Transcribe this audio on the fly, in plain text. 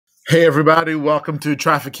Hey, everybody, welcome to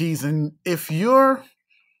Traffic Keys. And if you're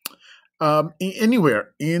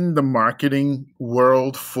anywhere in the marketing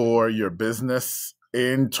world for your business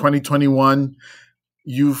in 2021,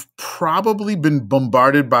 you've probably been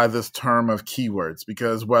bombarded by this term of keywords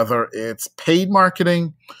because whether it's paid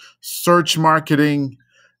marketing, search marketing,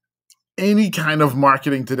 any kind of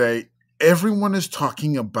marketing today, everyone is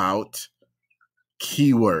talking about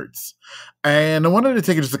keywords. And I wanted to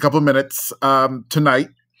take just a couple of minutes tonight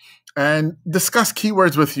and discuss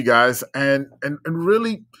keywords with you guys and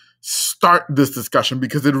really start this discussion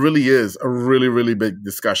because it really is a really big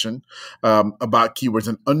discussion about keywords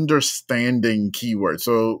and understanding keywords.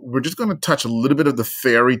 So we're just going to touch a little bit of the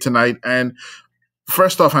theory tonight. And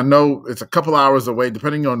first off, I know it's a couple hours away,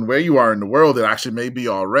 depending on where you are in the world. It actually may be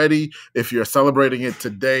already. If you're celebrating it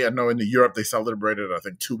today, I know in Europe they celebrated it, I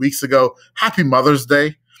think 2 weeks ago. Happy Mother's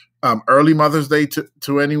Day. Early Mother's Day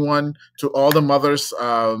to anyone, to all the mothers.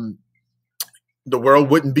 The world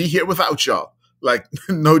wouldn't be here without y'all. Like,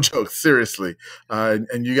 no joke, seriously.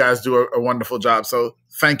 And you guys do a wonderful job. So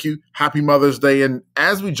thank you. Happy Mother's Day. And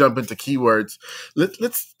as we jump into keywords,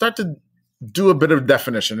 let's start to do a bit of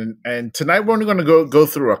definition. And tonight we're only going to go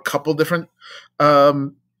through a couple different, I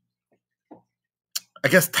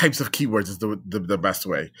guess, types of keywords is the best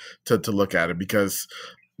way to look at it, because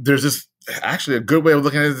there's this actually a good way of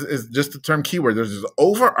looking at it is just the term keyword. There's this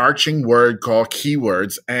overarching word called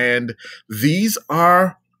keywords, and these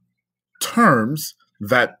are terms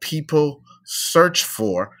that people search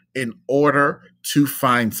for in order to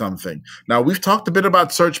find something. Now, we've talked a bit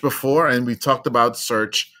about search before, and we've talked about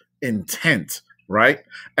search intent, right?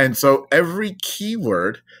 And so every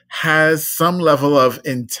keyword has some level of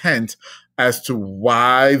intent as to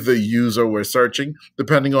why the user was searching,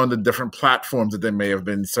 depending on the different platforms that they may have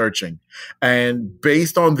been searching. And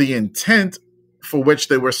based on the intent for which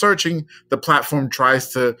they were searching, the platform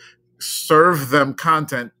tries to serve them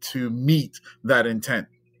content to meet that intent.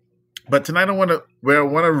 But tonight, where I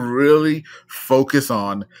want to really focus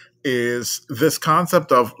on is this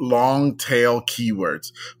concept of long tail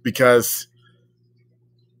keywords, because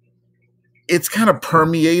it's kind of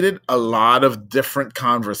permeated a lot of different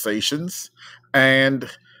conversations. And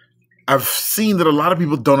I've seen that a lot of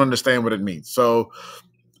people don't understand what it means. So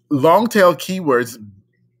long tail keywords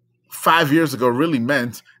 5 years ago really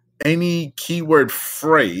meant any keyword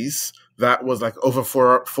phrase that was like over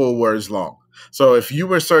four words long. So if you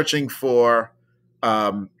were searching for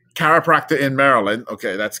chiropractor in Maryland,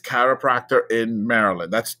 okay, that's chiropractor in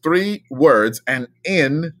Maryland. That's 3 words, and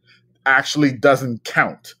in actually doesn't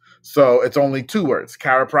count. So it's only 2 words,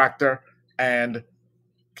 chiropractor and,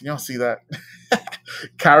 can y'all see that?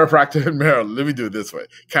 Chiropractor in Maryland. Let me do it this way.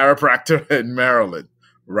 Chiropractor in Maryland,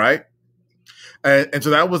 right? And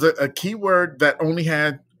so that was a keyword that only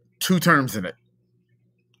had 2 terms in it.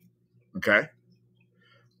 Okay.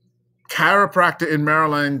 Chiropractor in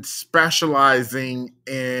Maryland specializing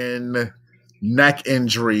in neck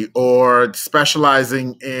injury or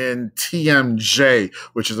specializing in TMJ,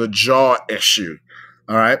 which is a jaw issue.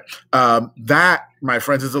 All right. That, my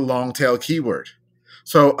friends, is a long tail keyword.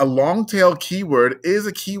 So a long tail keyword is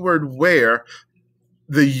a keyword where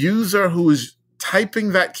the user who is typing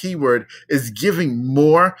that keyword is giving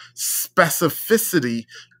more specificity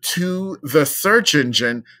to the search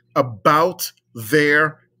engine about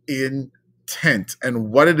their intent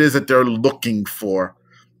and what it is that they're looking for.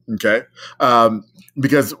 Okay.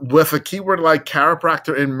 Because with a keyword like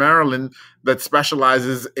chiropractor in Maryland that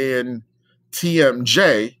specializes in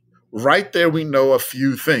TMJ, right there we know a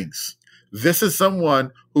few things. This is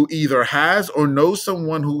someone who either has or knows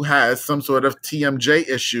someone who has some sort of TMJ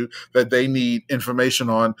issue that they need information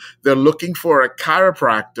on. They're looking for a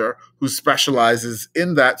chiropractor who specializes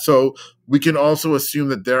in that. So we can also assume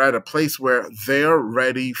that they're at a place where they're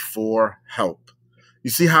ready for help. You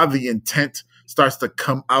see how the intent starts to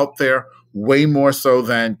come out there way more so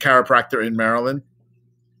than chiropractor in Maryland?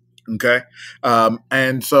 Okay.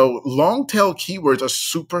 And so long tail keywords are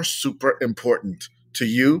super important to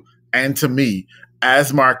you and to me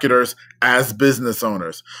as marketers, as business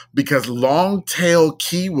owners, because long tail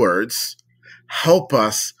keywords help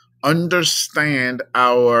us understand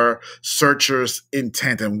our searchers'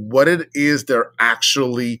 intent and what it is they're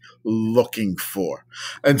actually looking for.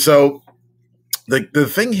 And so the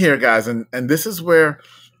thing here, guys, and this is where,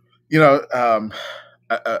 I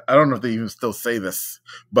don't know if they even still say this,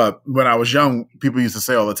 but when I was young, people used to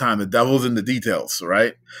say all the time, the devil's in the details,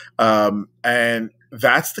 right? And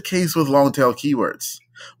that's the case with long tail keywords,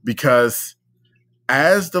 because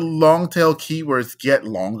as the long tail keywords get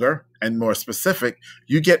longer and more specific,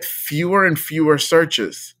 you get fewer and fewer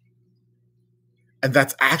searches. And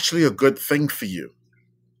that's actually a good thing for you.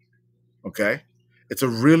 Okay. It's a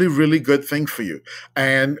really, really good thing for you.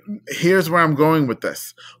 And here's where I'm going with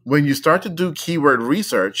this. When you start to do keyword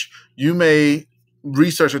research, you may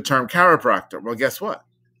research the term chiropractor. Well, guess what?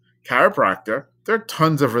 Chiropractor, there are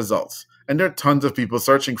tons of results and there are tons of people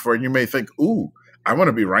searching for it. And you may think, ooh, I want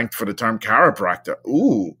to be ranked for the term chiropractor.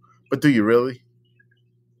 Ooh, but do you really?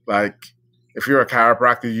 Like, if you're a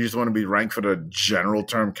chiropractor, you just want to be ranked for the general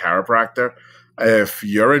term chiropractor. If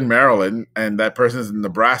you're in Maryland and that person is in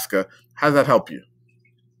Nebraska, how does that help you?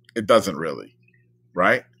 It doesn't really,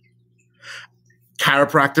 right?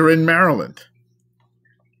 Chiropractor in Maryland,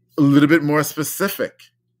 a little bit more specific.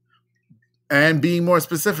 And being more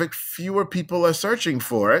specific, fewer people are searching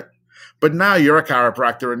for it. But now you're a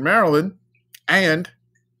chiropractor in Maryland and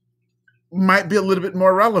might be a little bit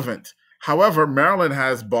more relevant. However, Maryland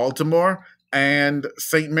has Baltimore and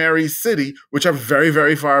St. Mary's City, which are very,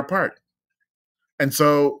 very far apart. And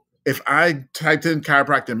so if I typed in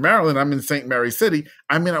chiropractor in Maryland, I'm in St. Mary's City,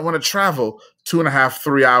 I mean, I want to travel 2.5,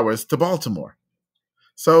 3 hours to Baltimore.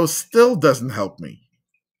 So still doesn't help me,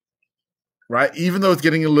 right? Even though it's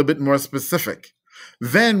getting a little bit more specific.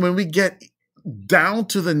 Then when we get down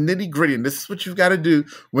to the nitty gritty, and this is what you've got to do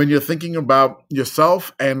when you're thinking about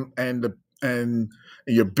yourself and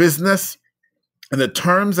your business and the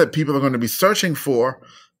terms that people are going to be searching for,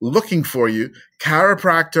 looking for you,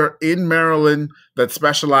 chiropractor in Maryland that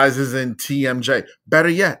specializes in TMJ. Better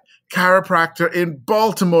yet, chiropractor in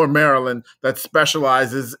Baltimore, Maryland that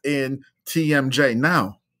specializes in TMJ.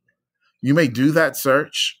 Now, you may do that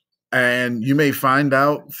search and you may find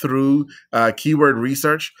out through keyword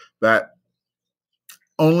research that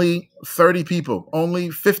only 30 people, only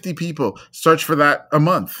 50 people search for that a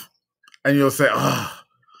month. And you'll say, oh,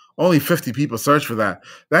 only 50 people search for that.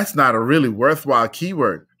 That's not a really worthwhile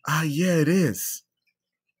keyword. Yeah, it is.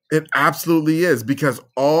 It absolutely is, because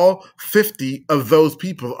all 50 of those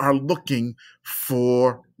people are looking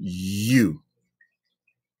for you.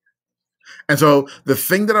 And so the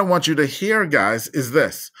thing that I want you to hear, guys, is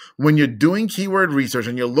this. When you're doing keyword research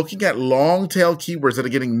and you're looking at long tail keywords that are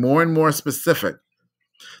getting more and more specific,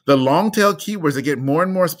 the long tail keywords that get more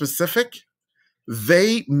and more specific,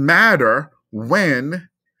 they matter when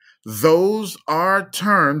those are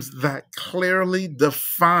terms that clearly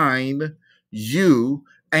define you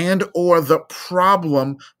and or the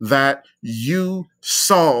problem that you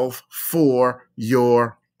solve for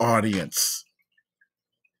your audience.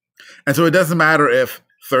 And so it doesn't matter if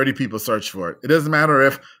 30 people search for it. It doesn't matter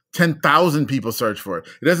if 10,000 people search for it.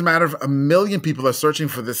 It doesn't matter if 1 million people are searching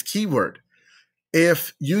for this keyword.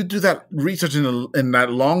 If you do that research in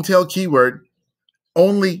that long tail keyword,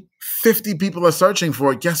 only 50 people are searching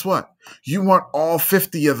for it. Guess what? You want all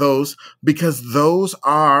 50 of those, because those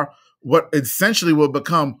are what essentially will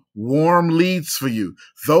become warm leads for you.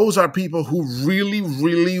 Those are people who really,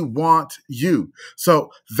 really want you.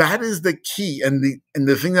 So that is the key. And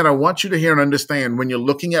the thing that I want you to hear and understand when you're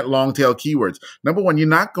looking at long tail keywords. Number one, you're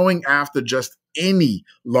not going after just any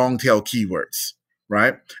long tail keywords.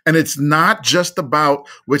 Right. And it's not just about,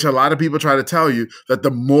 which a lot of people try to tell you, that the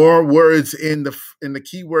more words in the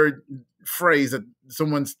keyword phrase that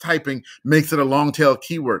someone's typing makes it a long tail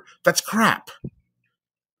keyword. That's crap.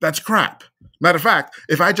 That's crap. Matter of fact,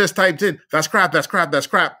 if I just typed in, that's crap,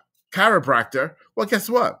 chiropractor, well, guess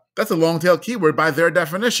what? That's a long tail keyword by their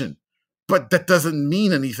definition. But that doesn't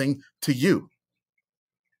mean anything to you.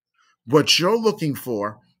 What you're looking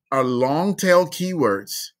for are long tail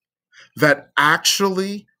keywords that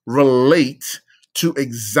actually relate to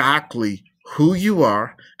exactly who you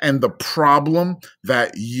are and the problem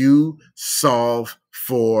that you solve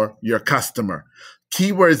for your customer.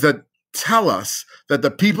 Keywords that tell us that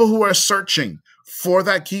the people who are searching for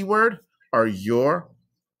that keyword are your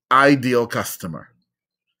ideal customer.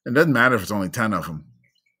 It doesn't matter if it's only 10 of them.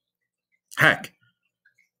 Heck,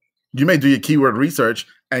 you may do your keyword research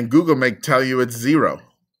and Google may tell you it's 0.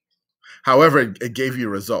 However, it gave you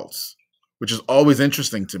results, which is always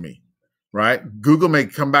interesting to me, right? Google may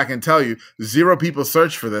come back and tell you 0 people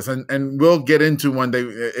search for this. And we'll get into one day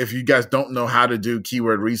if you guys don't know how to do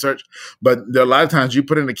keyword research. But there are a lot of times you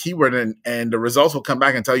put in a keyword and the results will come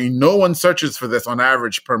back and tell you no one searches for this on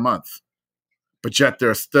average per month. But yet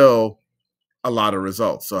there's still a lot of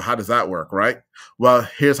results. So how does that work, right? Well,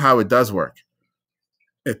 here's how it does work.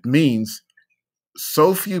 It means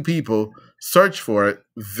so few people search for it,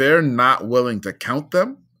 they're not willing to count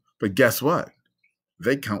them. But guess what?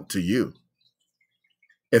 They count to you.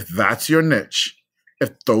 If that's your niche,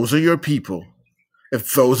 if those are your people,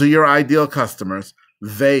 if those are your ideal customers,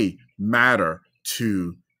 they matter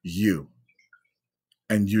to you.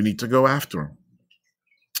 And you need to go after them.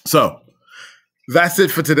 So that's it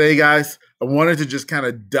for today, guys. I wanted to just kind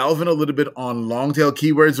of delve in a little bit on long tail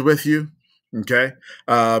keywords with you. Okay.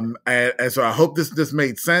 And so I hope this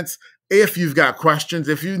made sense. If you've got questions,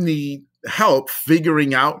 if you need help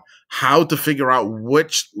figuring out how to figure out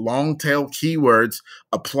which long tail keywords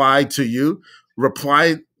apply to you,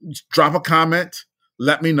 drop a comment.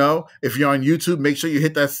 Let me know. If you're on YouTube, make sure you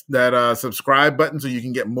hit that subscribe button so you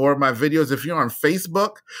can get more of my videos. If you're on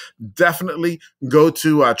Facebook, definitely go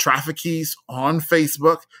to Traffic Keys on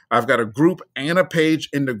Facebook. I've got a group and a page.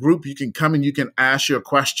 In the group, you can come and you can ask your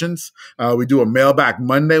questions. We do a Mailback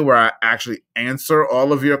Monday where I actually answer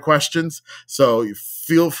all of your questions. So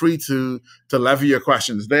feel free to lever your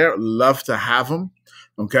questions there. Love to have them.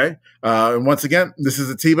 Okay. And once again, this is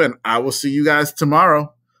Atiba, and I will see you guys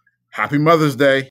tomorrow. Happy Mother's Day.